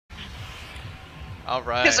All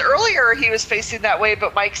Because right. earlier he was facing that way,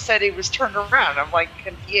 but Mike said he was turned around. I'm like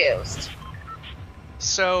confused.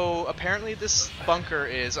 So apparently this bunker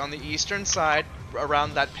is on the eastern side,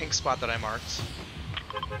 around that pink spot that I marked.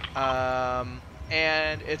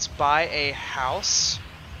 And it's by a house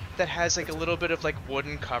that has like a little bit of like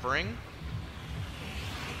wooden covering.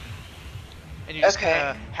 And you just kind Okay.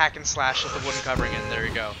 of hack and slash at the wooden covering, and there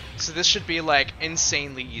you go. So this should be like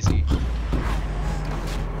insanely easy.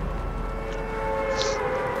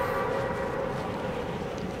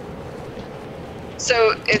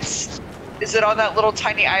 So is it on that little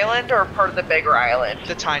tiny island or part of the bigger island?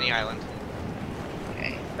 The tiny island.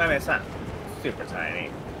 Okay. I mean, it's not super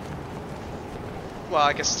tiny. Well,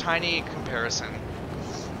 I guess tiny in comparison.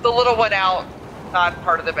 The little one out, not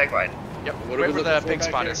part of the big one. Yep, What are right we where looking the for pink back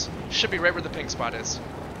spot here? is. Should be right where the pink spot is.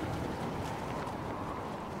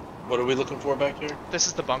 What are we looking for back here? This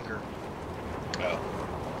is the bunker. Oh.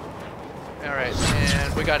 Alright,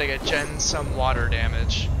 and we gotta get Jen some water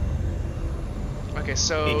damage. Okay,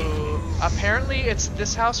 so apparently it's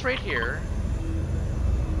this house right here.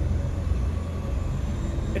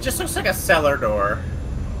 It just looks like a cellar door.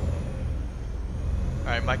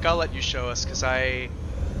 Alright, Mike, I'll let you show us, because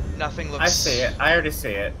nothing looks... I see it. I already see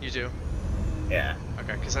it. You do? Yeah.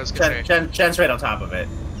 Okay, because I was gonna say... Jen's right on top of it.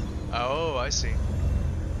 Oh, I see.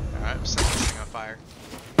 Alright, I'm setting this thing on fire.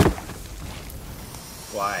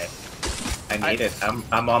 Why? I need it.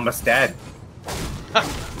 I'm almost dead.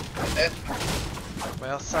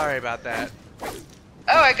 Well, sorry about that. Oh,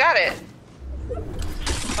 I got it.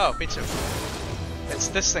 Oh, me too. It's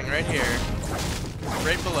this thing right here.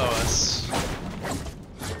 Right below us.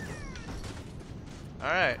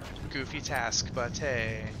 Alright, goofy task, but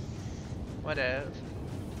hey. Whatever.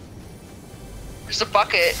 There's a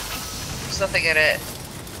bucket. There's nothing in it.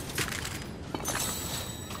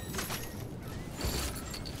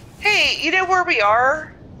 Hey, you know where we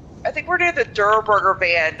are? I think we're near the Durburger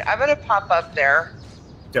van. I'm gonna pop up there.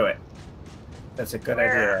 Do it. That's a good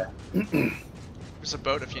Where? idea. There's a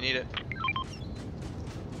boat if you need it.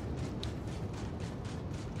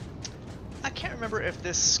 I can't remember if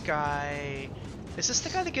this guy... Is this the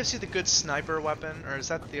guy that gives you the good sniper weapon, or is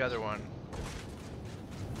that the other one?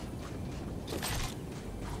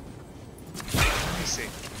 Let me see.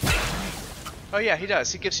 Oh yeah, he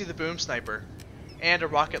does. He gives you the boom sniper. And a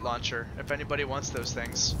rocket launcher, if anybody wants those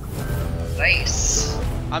things. Nice.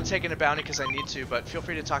 I'm taking a bounty because I need to, but feel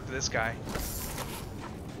free to talk to this guy.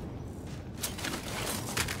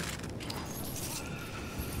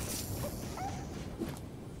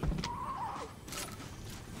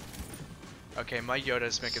 Okay, my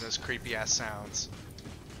Yoda's making those creepy ass sounds.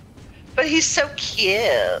 But he's so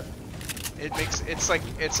cute.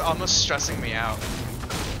 It's almost stressing me out.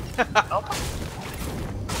 Oh.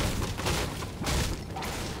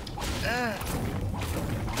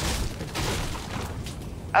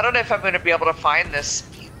 I don't know if I'm going to be able to find this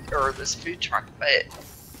food truck, but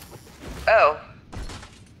oh,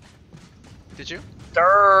 Did you?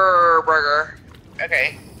 Durburger.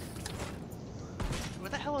 Okay. Where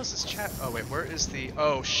the hell is this chat? Oh wait, where is the...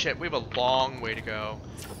 Oh shit, we have a long way to go.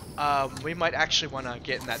 We might actually want to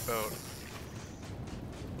get in that boat.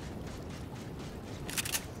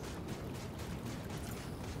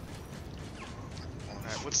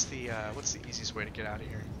 Alright, what's the easiest way to get out of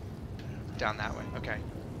here? Down that way, okay.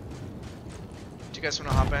 Do you guys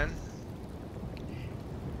want to hop in?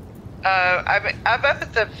 I'm up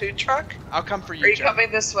at the food truck. I'll come for you, Are you Jen.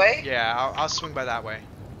 coming this way? Yeah, I'll swing by that way.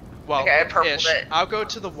 Well, Okay, I purpled ish. it. I'll go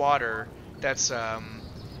to the water that's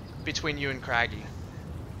between you and Craggy.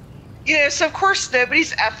 You know, so of course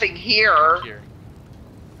nobody's effing here. Here.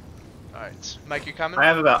 Alright. Mike, you coming? I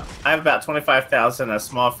have about 25,000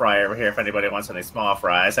 small fry over here. If anybody wants any small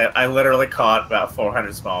fries, I literally caught about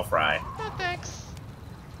 400 small fry. Oh, thanks.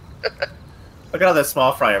 Look at all this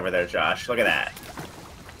small fry over there, Josh. Look at that.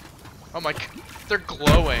 Oh my, they're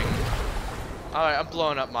glowing. Alright, I'm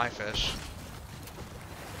blowing up my fish.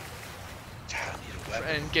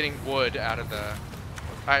 And getting wood out of the...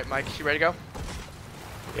 Alright, Mike, you ready to go?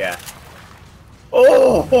 Yeah.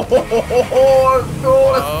 Oh, no, it's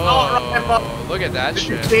not right, Bob. Oh, look at that Did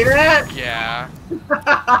you shit. see that? Yeah.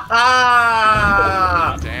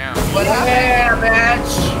 Damn. What happened? Yeah,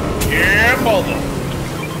 bitch. Yeah, mother.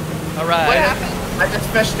 Alright. What happened? I just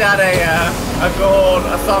fished out a gold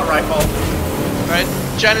assault rifle. Alright,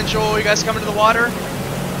 Jen and Joel, you guys coming to the water?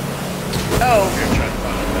 Oh, Here, try to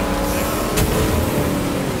find it.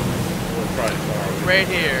 We're probably far away. Right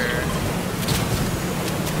here.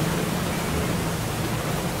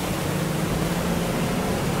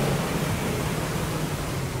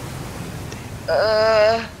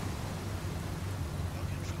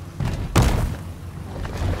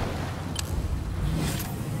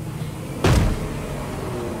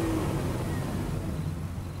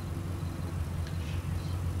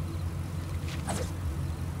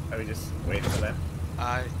 we just wait for them?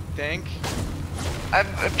 I think. I'm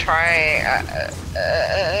trying.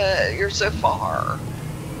 You're so far.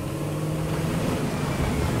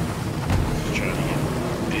 Just trying to get a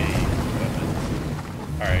weapon.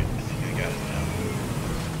 Alright, I think I got it now.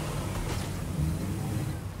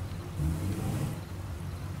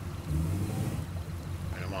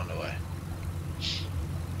 Alright, I'm on the way.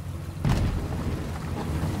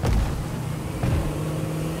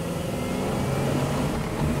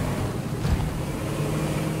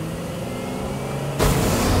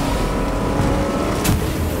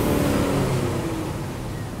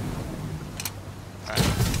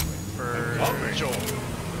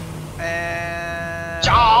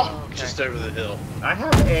 Just over the hill. I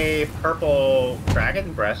have a purple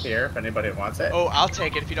dragon breath here if anybody wants it. Oh, I'll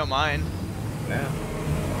take it if you don't mind. No.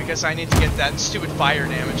 Because I need to get that stupid fire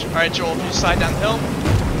damage. Alright, Joel, if you slide down the hill.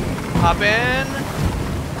 Hop in.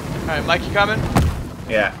 Alright, Mike, you coming?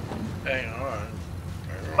 Yeah. Hang on.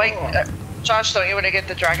 Wait, Josh, don't you want to get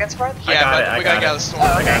the dragon's breath? Yeah, got but it, we gotta get out of the storm.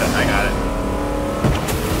 Oh, I got it, I got it.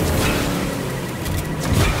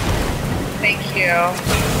 Thank you.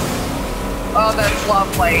 Oh, that's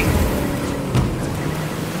lovely.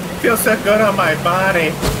 Feels so good on my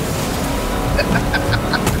body.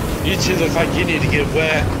 You two look like you need to get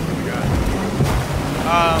wet.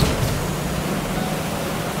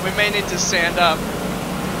 We may need to stand up.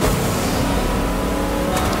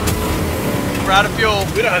 We're out of fuel.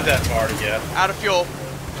 We don't have that far to get. Out of fuel.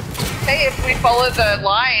 Hey, if we follow the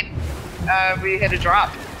line, we hit a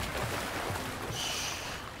drop.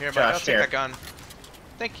 Here, Mike, Josh, I'll take here. that gun.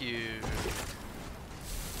 Thank you.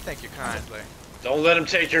 Thank you kindly. Don't let him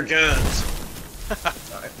take your guns.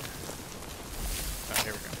 Alright,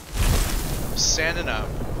 here we go. I'm standing up.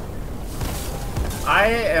 I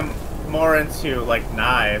am more into like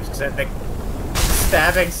knives because I think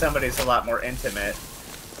stabbing somebody is a lot more intimate.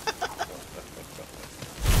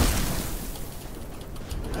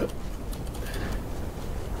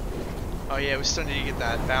 Oh yeah, we still need to get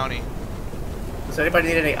that bounty. Does anybody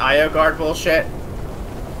need any IO guard bullshit?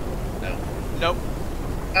 No. Nope.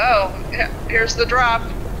 Oh, here's the drop.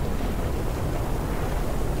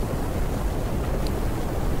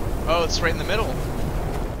 Oh, it's right in the middle.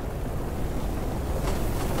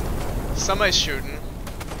 Somebody's shooting.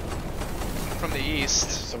 From the east.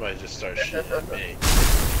 Somebody just started shooting at me.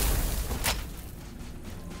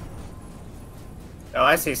 Oh,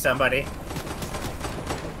 I see somebody.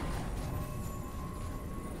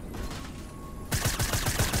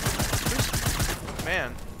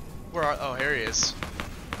 Man. Where are... Oh, here he is.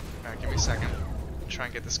 Alright, give me a second. Try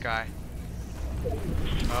and get this guy.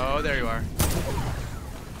 Oh, there you are.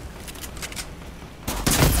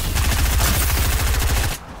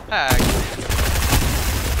 Ah.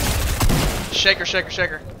 Shaker, shaker,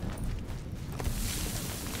 shaker.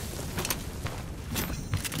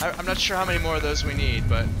 I'm not sure how many more of those we need,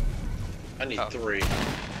 but... I need Oh. 3.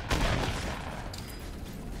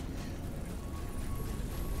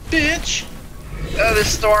 Bitch! Oh, the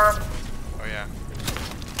storm. Oh yeah.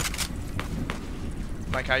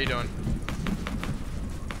 Mike, how you doing?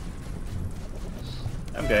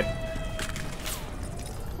 I'm good.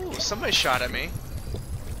 Ooh, somebody shot at me.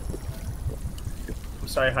 I'm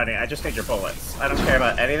sorry, honey. I just need your bullets. I don't care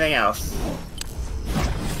about anything else.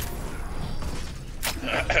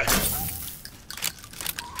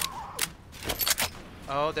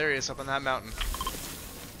 Oh, there he is, up on that mountain.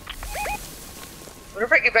 What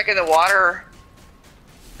if I get back in the water?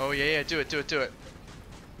 Oh yeah, yeah, do it, do it, do it.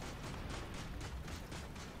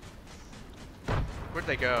 Where'd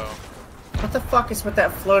they go? What the fuck is with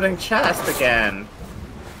that floating chest again?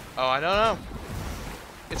 Oh, I don't know.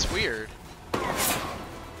 It's weird.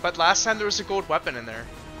 But last time there was a gold weapon in there.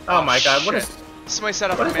 Oh my god, what shit. is... Somebody set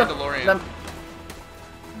up a What is Mandalorian.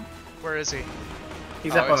 Where is he?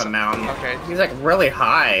 He's Oh, up on he's the up- mountain. okay. He's like really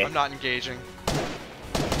high. I'm not engaging.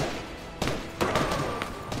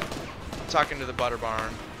 Talking to the butter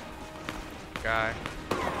barn guy.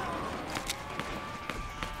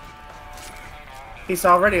 He's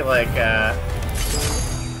already like,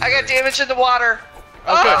 I got damage in the water.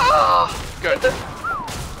 Oh, good. Good.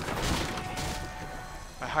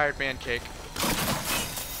 I hired man cake.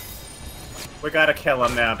 we gotta kill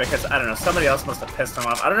him now because, I don't know, somebody else must have pissed him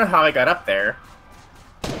off. I don't know how he got up there.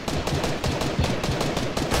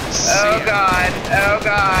 Oh god. Oh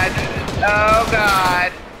god. Oh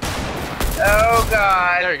god. Oh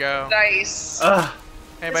god. There you go. Nice. Ugh.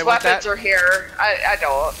 Anybody His want weapons that? are here. I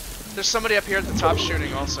don't. There's somebody up here at the top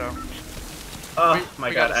shooting also. Oh We- my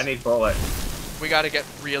we god, gotta- I need bullets. We gotta get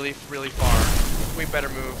really, really far. We better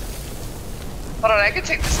move. Hold on, I can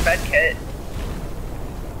take this med kit.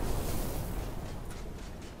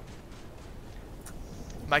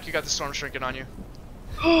 Mike, you got the storm shrinking on you.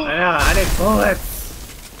 I know, I need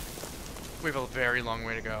bullets. We have a very long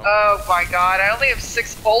way to go. Oh my god, I only have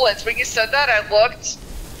 6 bullets. When you said that, I looked.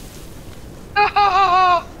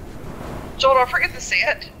 Joel, don't forget the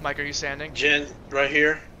sand. Mike, are you sanding? Jen, right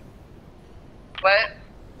here. What?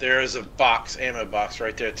 There is a box, ammo box,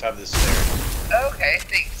 right there at the top of the stairs. Okay,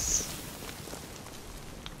 thanks.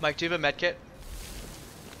 Mike, do you have a med kit?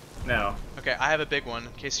 No. Okay, I have a big one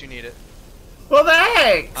in case you need it. Well,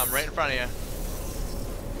 thanks! I'm right in front of you.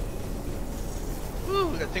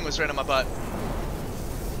 Woo, that thing was right on my butt.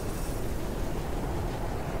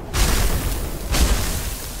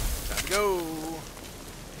 Time to go.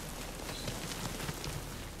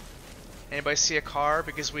 Anybody see a car?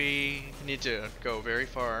 Because we need to go very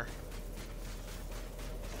far.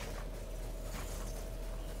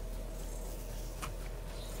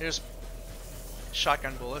 Here's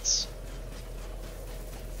shotgun bullets.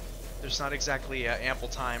 There's not exactly ample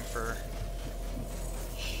time for...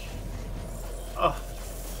 Oh.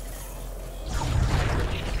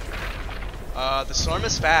 The storm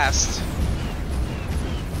is fast.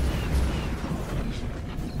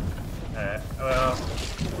 Well...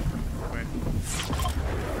 Wait.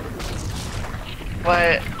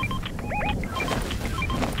 What?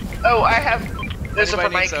 Oh, I have... There's Anybody a for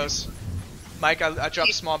needs Mike. those. Mike, I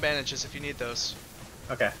dropped small bandages if you need those.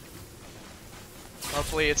 Okay.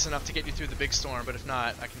 Hopefully it's enough to get you through the big storm, but if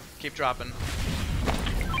not, I can keep dropping.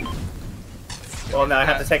 Well, now I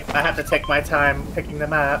have to take my time picking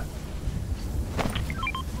them up.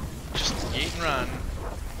 Just yeet and run.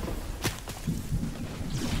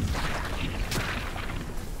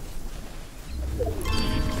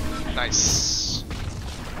 Nice.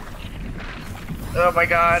 Oh my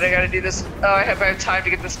god, I gotta do this. Oh, I have time to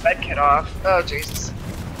get this med kit off. Oh, Jesus.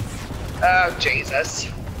 Oh, Jesus.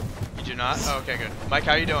 You do not? Oh, okay, good. Mike,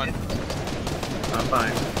 how you doing? I'm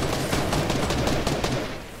fine.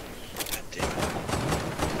 God damn it.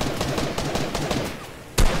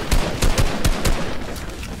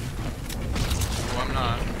 No, I'm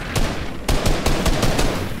not.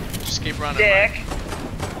 Just keep running. Dick. Mike.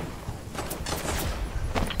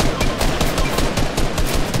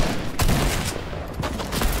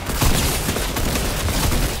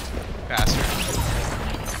 Bastard.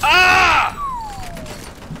 Ah!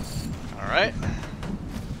 Alright.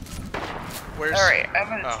 Where's... Alright, I'm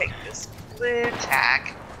gonna oh. take this split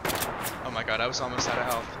tack. Oh my god, I was almost out of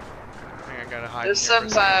health. I think I gotta hide There's here some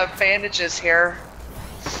for a second. bandages here.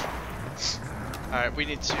 Alright, we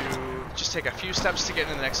need to just take a few steps to get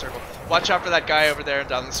into the next circle. Watch out for that guy over there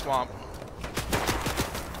down the swamp.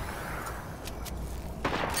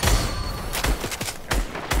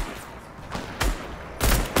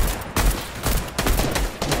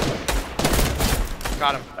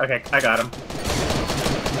 Got him. Okay, I got him.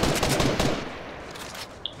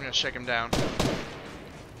 I'm gonna shake him down.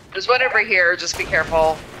 There's one over here, just be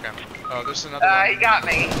careful. Okay. Oh, there's another one. He got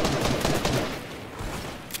me.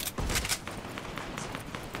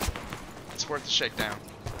 It's worth the shakedown.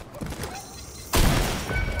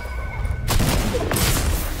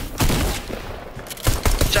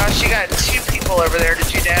 Josh, you got 2 people over there,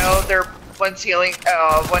 did you know? One's healing,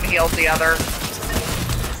 one healed the other.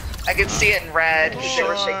 I could see it in red because they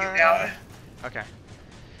were shaking down. Okay.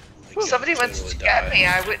 Somebody wants to get me,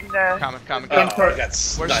 I wouldn't, Coming. Oh, I got Where's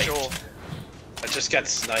sniped. Joel? I just got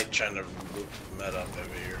sniped trying to move med up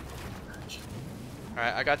over here.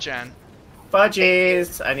 Alright, I got Jen.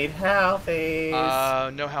 Fudgies! I need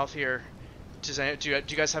healthies. No health here. Do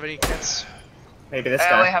you guys have any kits? Maybe this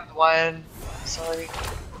I only guy. have one. Sorry.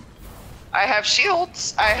 I have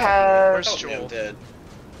shields. I have... Where's Oh, Joel? I'm dead.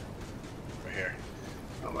 Right here.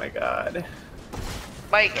 Oh my god.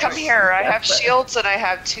 Mike, come here. I have shields and I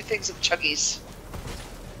have 2 things of chuggies.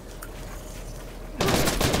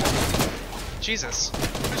 Jesus.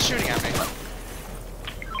 Who's shooting at me?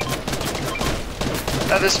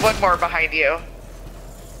 Oh, there's one more behind you.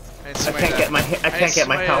 I can't get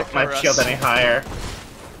my shield any higher.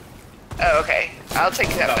 Oh, okay. I'll take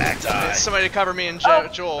that I'm back. about to die. Somebody to cover me and Oh.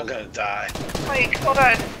 Joel. I'm gonna die. Mike, hold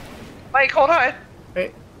on. Mike, hold on.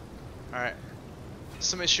 Wait. Alright.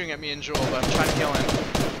 Somebody's shooting at me and Joel, but I'm trying to kill him.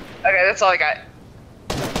 Okay, that's all I got.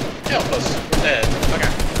 Help us. We're dead. Okay.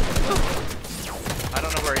 I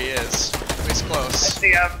don't know where he is. He's I close.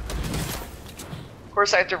 see him. Of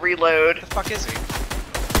course, I have to reload. Where the fuck is he?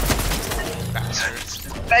 Bastard.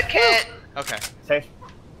 Medkit. Okay. Safe.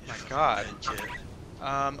 My god. Kid.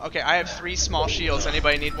 Okay, I have 3 small shields.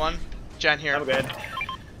 Anybody need one? Jen, here. I'm good.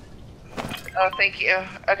 Oh, thank you.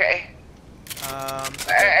 Okay.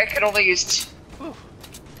 Okay. I can only use 2. Whew.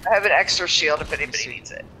 I have an extra shield if anybody see. needs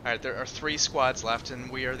it. Alright, there are 3 squads left, and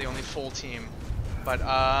we are the only full team. but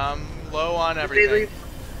low on Did they everything. leave?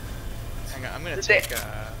 Hang on, I'm gonna Did take they-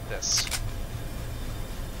 this.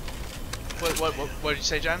 What did you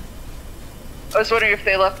say, Jen? I was wondering if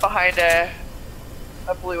they left behind a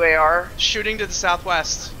blue AR. Shooting to the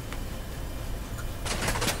southwest.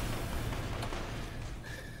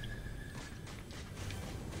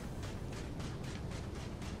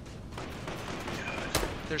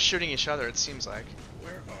 They're shooting each other, it seems like.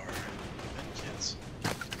 Where are medkits?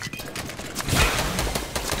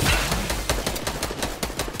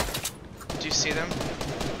 Do you see them?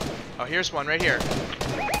 Oh, here's one right here.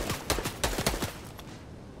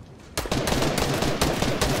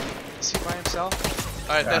 Is he by himself?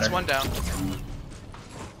 Alright, Got that's her. one down.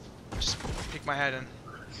 Just peek my head in.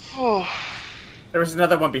 Oh, There was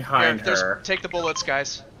another one Here, behind her. take the bullets,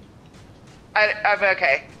 guys. I'm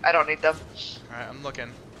okay. I don't need them. Alright, I'm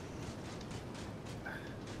looking.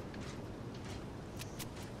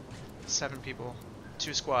 7 people.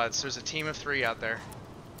 2 squads. There's a team of 3 out there.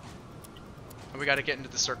 And we gotta get into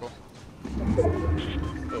the circle. Oh, goddamn,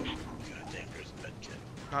 there's a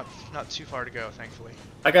medkit. Not too far to go, thankfully.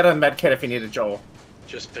 I got a med kit if you need it, Joel.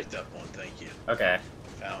 Just picked up one, thank you. Okay.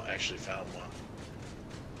 Actually found one.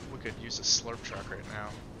 We could use a slurp truck right now.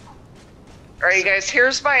 Alright, you guys,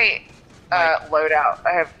 here's my loadout.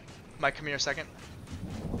 I have. Mike, come here a second.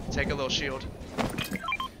 Take a little shield.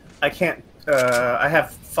 I can't. I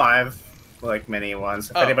have 5 like mini ones.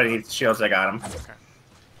 If Oh. anybody needs shields, I got them. Okay.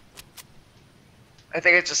 I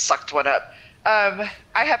think I just sucked one up. I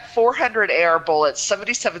have 400 AR bullets,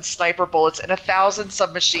 77 sniper bullets, and 1,000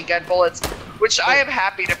 submachine gun bullets, which I am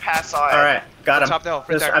happy to pass on. All right, got him. Top of the hill,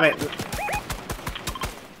 right there. I mean,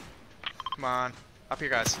 Come on. Up here,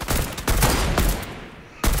 guys.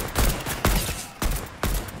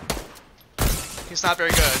 He's not very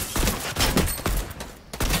good.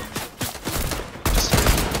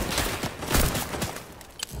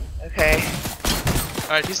 Okay.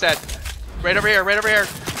 Alright, he's dead. Right over here, right over here.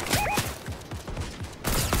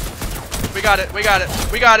 We got it, we got it,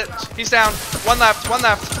 we got it. He's down. One left, one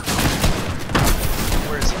left.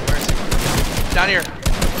 Where is he? Where is he? Down here.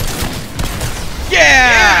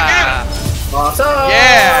 Yeah! awesome.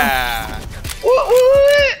 Yeah!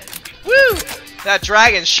 What? Woo! That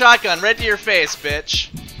dragon shotgun right to your face, bitch.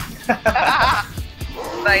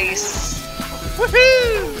 Nice.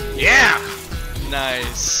 Woohoo! Yeah!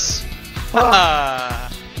 Nice. Haha.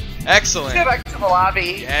 Excellent. Let's go back to the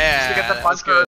lobby. Yeah, So we get the that was bunker. good.